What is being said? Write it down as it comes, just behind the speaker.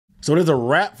So there's a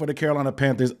wrap for the Carolina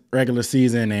Panthers regular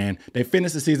season, and they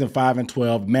finished the season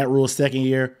 5-12. Matt Rhule's second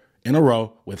year in a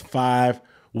row with 5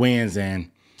 wins, and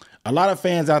a lot of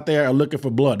fans out there are looking for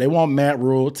blood. They want Matt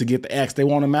Rhule to get the X. They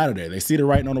want him out of there. They see the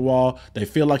writing on the wall. They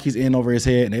feel like he's in over his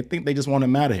head, and they think they just want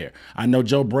him out of here. I know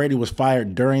Joe Brady was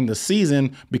fired during the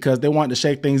season because they wanted to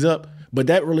shake things up, but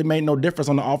that really made no difference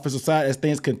on the offensive side as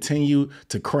things continue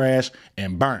to crash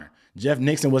and burn. Jeff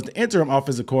Nixon was the interim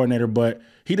offensive coordinator, but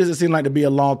he doesn't seem like to be a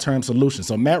long-term solution.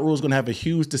 So Matt Rhule is going to have a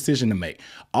huge decision to make.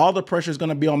 All the pressure is going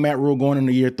to be on Matt Rhule going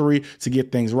into year 3 to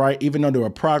get things right. Even though there were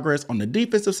progress on the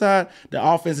defensive side, the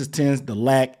offense tends to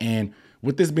lack. And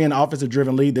with this being an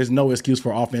offensive-driven league, there's no excuse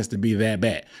for offense to be that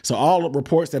bad. So all the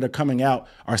reports that are coming out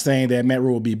are saying that Matt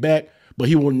Rhule will be back, but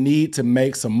he will need to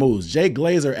make some moves. Jay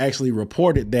Glazer actually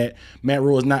reported that Matt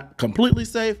Rhule is not completely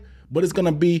safe, but it's going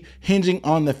to be hinging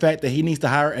on the fact that he needs to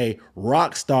hire a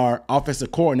rock star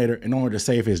offensive coordinator in order to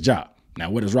save his job. Now,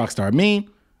 what does rock star mean?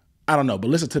 I don't know, but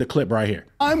listen to the clip right here.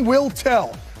 Time will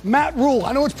tell. Matt Rhule,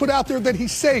 I know it's put out there that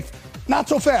he's safe. Not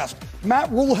so fast.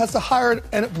 Matt Rhule has to hire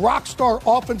a rock star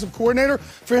offensive coordinator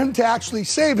for him to actually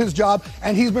save his job,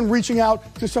 and he's been reaching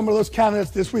out to some of those candidates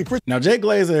this week. Now, Jay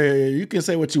Glazer, you can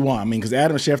say what you want. I mean, because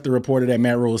Adam Schefter reported that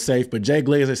Matt Rhule is safe, but Jay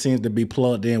Glazer seems to be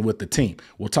plugged in with the team.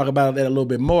 We'll talk about that a little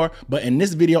bit more, but in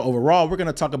this video overall, we're going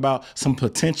to talk about some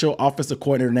potential offensive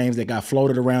coordinator names that got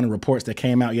floated around in reports that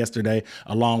came out yesterday,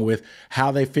 along with how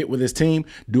they fit with this team.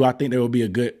 Do I think there will be a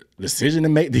good decision to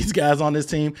make these guys on this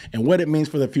team, and what it means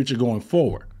for the future going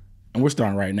forward? And we're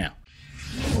starting right now.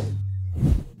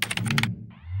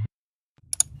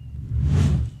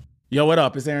 Yo, what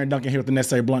up? It's Aaron Duncan here with the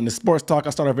Necessary Bluntness Sports Talk. I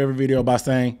start off every video by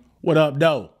saying, what up,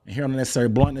 though? And here on the Necessary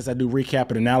Bluntness, I do recap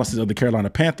and analysis of the Carolina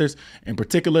Panthers in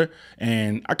particular.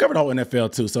 And I cover the whole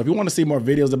NFL too. So if you want to see more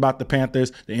videos about the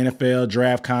Panthers, the NFL,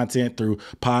 draft content through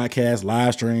podcasts,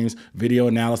 live streams, video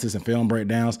analysis, and film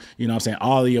breakdowns, you know what I'm saying,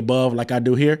 all of the above like I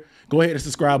do here, go ahead and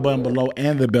subscribe button below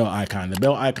and the bell icon. The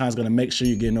bell icon is going to make sure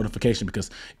you get a notification, because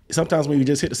sometimes when you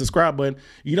just hit the subscribe button,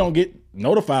 you don't get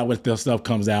notified when this stuff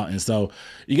comes out. And so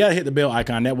you got to hit the bell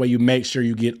icon. That way you make sure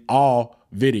you get all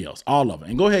videos, all of them.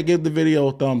 And go ahead and give the video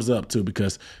a thumbs up too,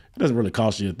 because it doesn't really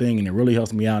cost you a thing, and it really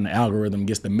helps me out in the algorithm,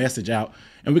 gets the message out,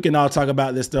 and we can all talk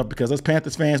about this stuff, because us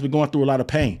Panthers fans, we're going through a lot of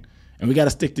pain, and we got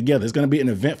to stick together. It's going to be an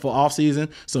eventful offseason,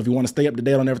 so if you want to stay up to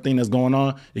date on everything that's going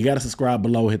on, you got to subscribe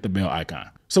below, hit the bell icon.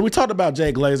 So we talked about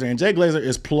Jay Glazer, and Jay Glazer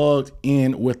is plugged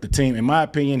in with the team. In my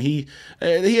opinion, he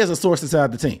has a source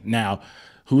inside the team. Now,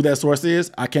 who that source is,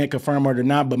 I can't confirm or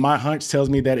deny, but my hunch tells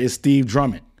me that it's Steve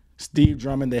Drummond. Steve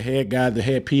Drummond, the head guy, the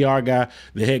head PR guy,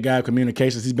 the head guy of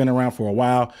communications. He's been around for a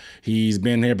while. He's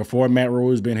been here before Matt Rhule.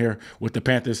 He's been here with the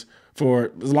Panthers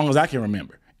for as long as I can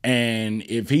remember. And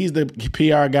if he's the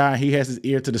PR guy, he has his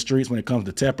ear to the streets when it comes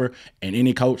to Tepper and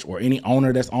any coach or any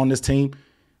owner that's on this team.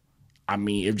 I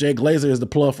mean, if Jay Glazer is the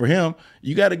plug for him,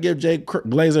 you got to give Jay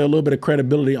Glazer a little bit of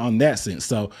credibility on that sense.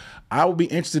 So I will be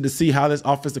interested to see how this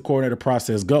offensive coordinator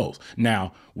process goes.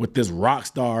 Now, with this rock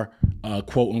star,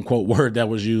 quote unquote, word that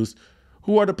was used,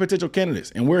 who are the potential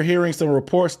candidates? And we're hearing some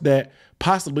reports that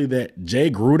possibly that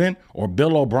Jay Gruden or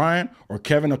Bill O'Brien or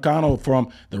Kevin O'Connell from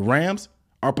the Rams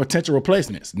are potential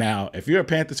replacements. Now, if you're a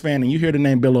Panthers fan and you hear the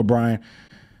name Bill O'Brien,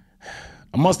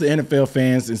 amongst the NFL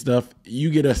fans and stuff, you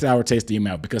get a sour taste in your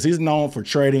mouth, because he's known for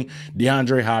trading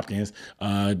DeAndre Hopkins,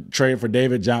 trading for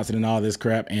David Johnson and all this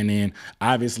crap. And then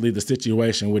obviously the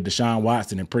situation with Deshaun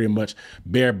Watson and pretty much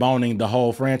bare boning the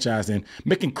whole franchise and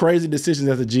making crazy decisions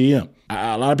as a GM.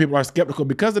 A lot of people are skeptical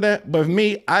because of that. But for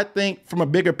me, I think from a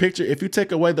bigger picture, if you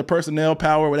take away the personnel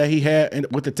power that he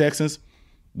had with the Texans,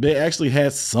 they actually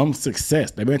had some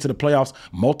success. They've been to the playoffs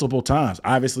multiple times.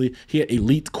 Obviously, he had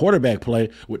elite quarterback play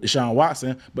with Deshaun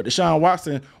Watson, but Deshaun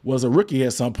Watson was a rookie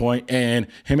at some point, and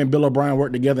him and Bill O'Brien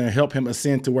worked together and helped him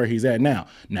ascend to where he's at now.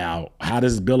 Now, how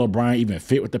does Bill O'Brien even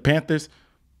fit with the Panthers?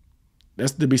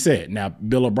 That's to be said. Now,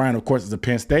 Bill O'Brien, of course, is a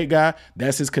Penn State guy.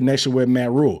 That's his connection with Matt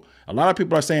Rhule. A lot of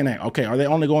people are saying that, okay, are they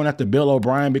only going after Bill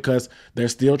O'Brien because they're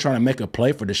still trying to make a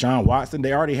play for Deshaun Watson?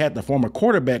 They already had the former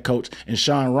quarterback coach and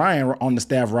Sean Ryan on the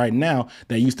staff right now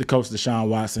that used to coach Deshaun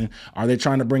Watson. Are they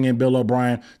trying to bring in Bill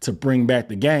O'Brien to bring back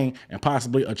the game and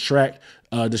possibly attract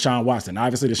Deshaun Watson?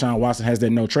 Obviously, Deshaun Watson has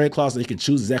that no trade clause, so he can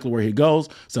choose exactly where he goes.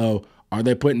 So are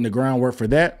they putting the groundwork for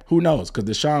that? Who knows? Because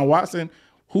Deshaun Watson,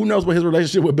 who knows what his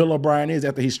relationship with Bill O'Brien is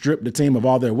after he stripped the team of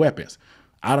all their weapons?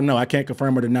 I don't know. I can't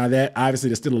confirm or deny that. Obviously,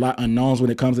 there's still a lot of unknowns when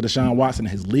it comes to Deshaun Watson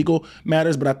and his legal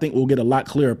matters, but I think we'll get a lot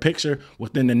clearer picture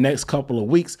within the next couple of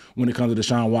weeks when it comes to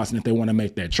Deshaun Watson if they want to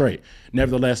make that trade.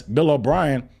 Nevertheless, Bill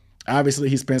O'Brien, obviously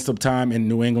he spent some time in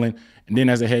New England and then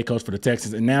as a head coach for the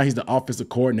Texans, and now he's the offensive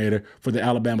coordinator for the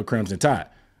Alabama Crimson Tide.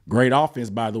 Great offense,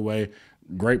 by the way.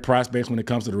 Great prospects when it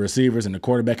comes to the receivers and the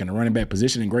quarterback and the running back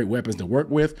position, and great weapons to work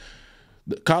with.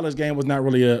 The college game was not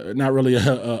really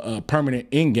a permanent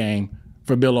end game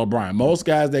for Bill O'Brien. Most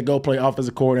guys that go play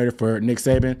offensive coordinator for Nick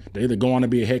Saban, they either go on to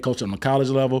be a head coach on the college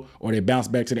level or they bounce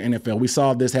back to the NFL. We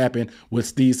saw this happen with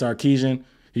Steve Sarkisian.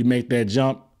 He made that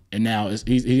jump, and now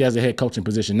he has a head coaching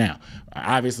position now.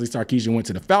 Obviously, Sarkisian went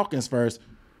to the Falcons first.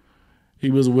 He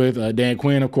was with Dan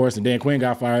Quinn, of course, and Dan Quinn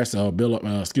got fired. So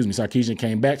Sarkisian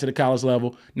came back to the college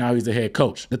level. Now he's a head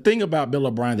coach. The thing about Bill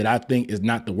O'Brien that I think is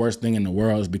not the worst thing in the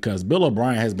world is because Bill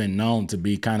O'Brien has been known to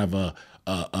be kind of a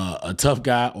tough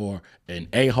guy or an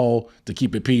a-hole, to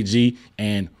keep it PG.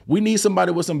 And we need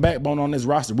somebody with some backbone on this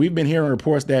roster. We've been hearing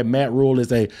reports that Matt Rhule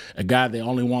is a guy that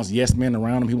only wants yes men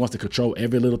around him. He wants to control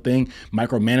every little thing,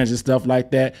 micromanage and stuff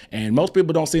like that. And most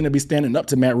people don't seem to be standing up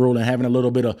to Matt Rhule and having a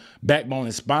little bit of backbone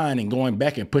and spine and going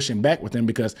back and pushing back with him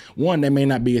because, one, they may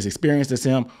not be as experienced as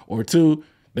him, or two,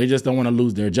 they just don't want to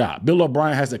lose their job. Bill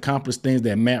O'Brien has accomplished things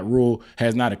that Matt Rhule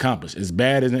has not accomplished. As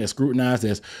bad as scrutinized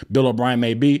as Bill O'Brien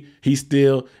may be, he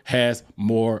still has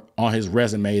more on his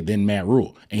resume than Matt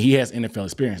Rhule. And he has NFL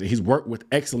experience. And he's worked with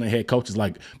excellent head coaches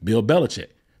like Bill Belichick.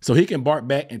 So he can bark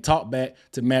back and talk back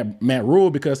to Matt Rhule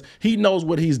because he knows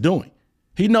what he's doing.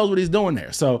 He knows what he's doing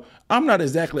there. So I'm not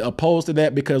exactly opposed to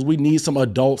that because we need some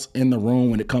adults in the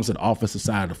room when it comes to the offensive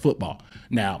side of the football.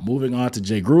 Now, moving on to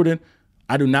Jay Gruden.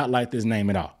 I do not like this name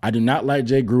at all. I do not like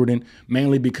Jay Gruden,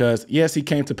 mainly because, yes, he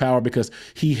came to power because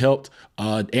he helped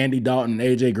Andy Dalton and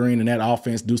A.J. Green and that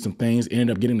offense do some things,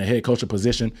 ended up getting the head coaching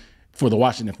position for the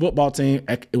Washington football team.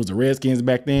 It was the Redskins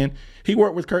back then. He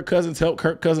worked with Kirk Cousins, helped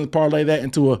Kirk Cousins parlay that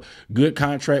into a good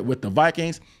contract with the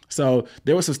Vikings. So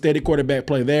there was some steady quarterback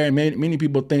play there, and many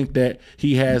people think that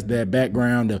he has that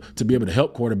background to be able to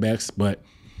help quarterbacks, but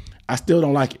I still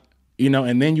don't like it. You know,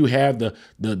 and then you have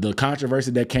the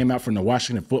controversy that came out from the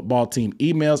Washington football team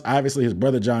emails. Obviously, his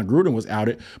brother John Gruden was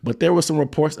outed, but there were some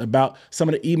reports about some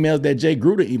of the emails that Jay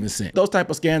Gruden even sent. Those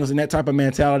type of scandals and that type of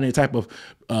mentality, the type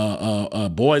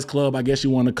of boys club, I guess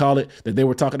you want to call it, that they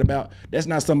were talking about, that's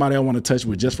not somebody I want to touch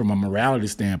with just from a morality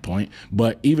standpoint.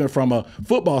 But even from a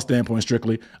football standpoint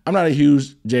strictly, I'm not a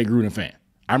huge Jay Gruden fan.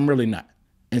 I'm really not.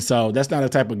 And so that's not the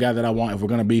type of guy that I want if we're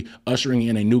going to be ushering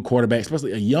in a new quarterback,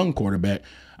 especially a young quarterback.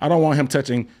 I don't want him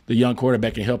touching the young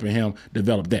quarterback and helping him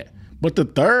develop that. But the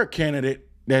third candidate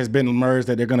that has been emerged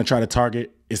that they're going to try to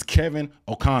target is Kevin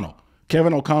O'Connell.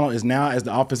 Kevin O'Connell is now as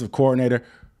the offensive coordinator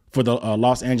for the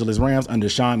Los Angeles Rams under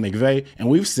Sean McVay. And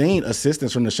we've seen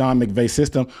assistants from the Sean McVay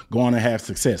system go on and have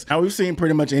success. Now, we've seen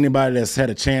pretty much anybody that's had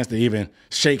a chance to even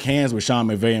shake hands with Sean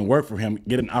McVay and work for him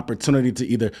get an opportunity to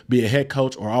either be a head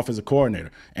coach or offensive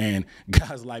coordinator. And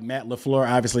guys like Matt LaFleur,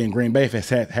 obviously in Green Bay, has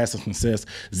had some success.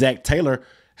 Zach Taylor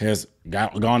has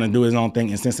gone and do his own thing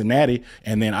in Cincinnati.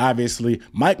 And then obviously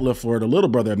Mike LaFleur, the little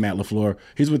brother of Matt LaFleur,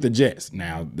 he's with the Jets.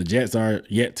 Now, the Jets are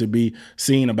yet to be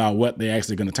seen about what they're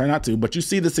actually going to turn out to. But you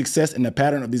see the success and the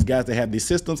pattern of these guys that have these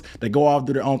systems. They go off,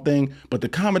 do their own thing. But the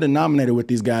common denominator with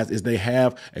these guys is they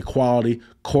have a quality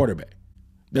quarterback.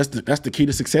 That's the key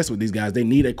to success with these guys. They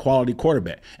need a quality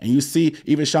quarterback. And you see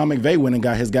even Sean McVay went and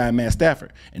got his guy Matt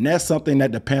Stafford. And that's something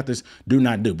that the Panthers do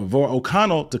not do. But for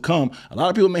O'Connell to come, a lot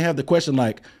of people may have the question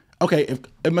like, okay, if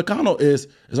O'Connell is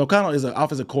an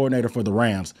offensive coordinator for the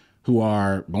Rams who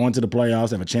are going to the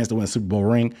playoffs, have a chance to win a Super Bowl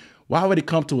ring, why would he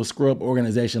come to a scrub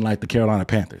organization like the Carolina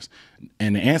Panthers?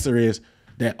 And the answer is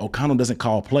that O'Connell doesn't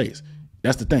call plays.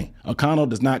 That's the thing. O'Connell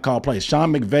does not call plays.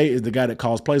 Sean McVay is the guy that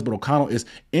calls plays, but O'Connell is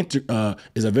a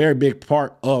very big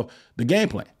part of the game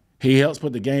plan. He helps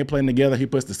put the game plan together. He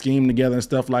puts the scheme together and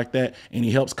stuff like that, and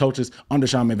he helps coaches under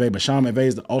Sean McVay. But Sean McVay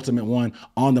is the ultimate one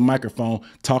on the microphone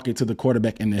talking to the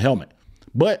quarterback in the helmet.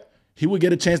 But he would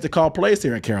get a chance to call plays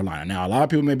here in Carolina. Now, a lot of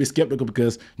people may be skeptical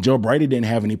because Joe Brady didn't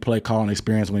have any play calling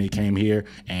experience when he came here,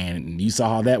 and you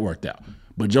saw how that worked out.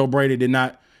 But Joe Brady did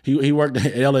not. He worked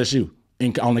at LSU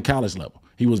on the college level.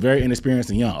 He was very inexperienced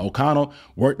and young. O'Connell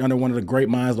worked under one of the great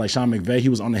minds like Sean McVay. He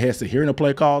was on the headset hearing the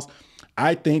play calls.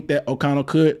 I think that O'Connell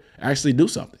could actually do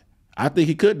something. I think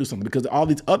he could do something because all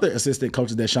these other assistant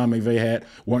coaches that Sean McVay had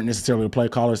weren't necessarily play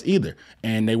callers either.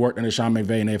 And they worked under Sean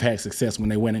McVay and they've had success when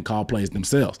they went and called plays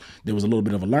themselves. There was a little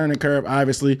bit of a learning curve,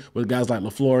 obviously, with guys like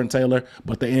LaFleur and Taylor,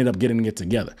 but they ended up getting it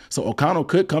together. So O'Connell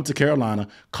could come to Carolina,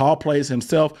 call plays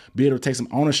himself, be able to take some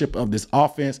ownership of this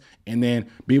offense, and then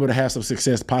be able to have some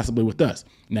success possibly with us.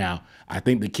 Now, I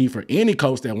think the key for any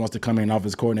coach that wants to come in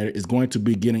offense coordinator is going to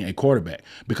be getting a quarterback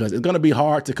because it's going to be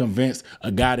hard to convince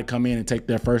a guy to come in and take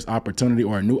their first opportunity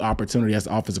or a new opportunity as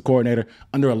an offensive coordinator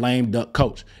under a lame duck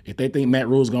coach. If they think Matt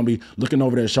Rhule is going to be looking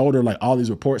over their shoulder like all these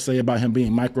reports say about him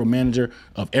being micromanager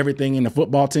of everything in the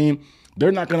football team,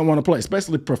 they're not going to want to play,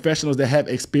 especially professionals that have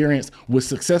experience with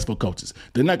successful coaches.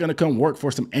 They're not going to come work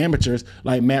for some amateurs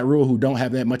like Matt Rhule who don't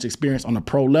have that much experience on a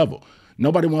pro level.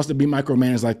 Nobody wants to be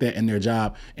micromanaged like that in their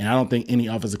job, and I don't think any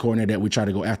offensive coordinator that we try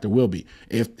to go after will be.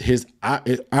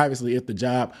 Obviously, if the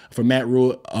job for Matt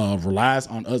Rhule relies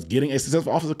on us getting a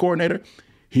successful offensive coordinator,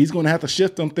 he's going to have to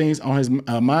shift some things on his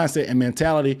mindset and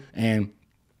mentality. And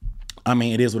I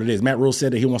mean, it is what it is. Matt Rhule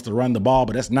said that he wants to run the ball,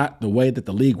 but that's not the way that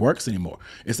the league works anymore.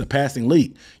 It's a passing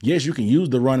league. Yes, you can use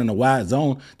the run in a wide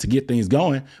zone to get things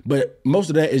going, but most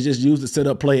of that is just used to set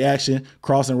up play action,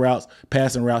 crossing routes,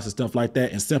 passing routes, and stuff like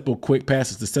that, and simple, quick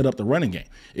passes to set up the running game.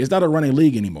 It's not a running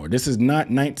league anymore. This is not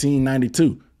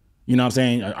 1992. You know what I'm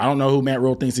saying? I don't know who Matt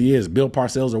Rhule thinks he is, Bill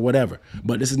Parcells or whatever,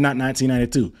 but this is not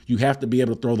 1992. You have to be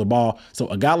able to throw the ball. So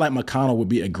a guy like McConnell would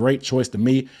be a great choice to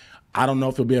me. I don't know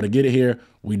if he'll be able to get it here.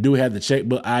 We do have the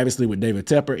checkbook, obviously, with David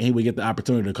Tepper, and he would get the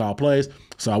opportunity to call plays.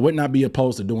 So I would not be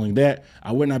opposed to doing that.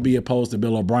 I would not be opposed to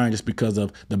Bill O'Brien just because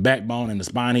of the backbone and the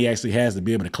spine he actually has to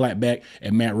be able to clap back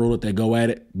at Matt Rhule if they go at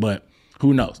it. But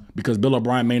who knows? Because Bill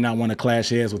O'Brien may not want to clash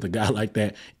heads with a guy like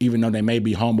that, even though they may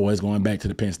be homeboys going back to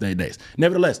the Penn State days.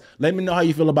 Nevertheless, let me know how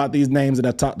you feel about these names that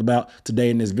I talked about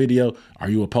today in this video. Are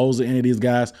you opposed to any of these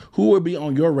guys? Who would be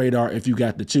on your radar if you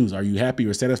got to choose? Are you happy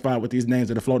or satisfied with these names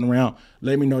that are floating around?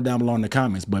 Let me know down below in the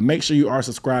comments. But make sure you are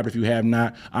subscribed if you have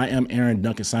not. I am Aaron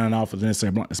Duncan signing off for the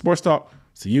Necessary Blunt Sports Talk.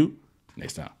 See you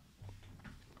next time.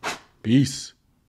 Peace.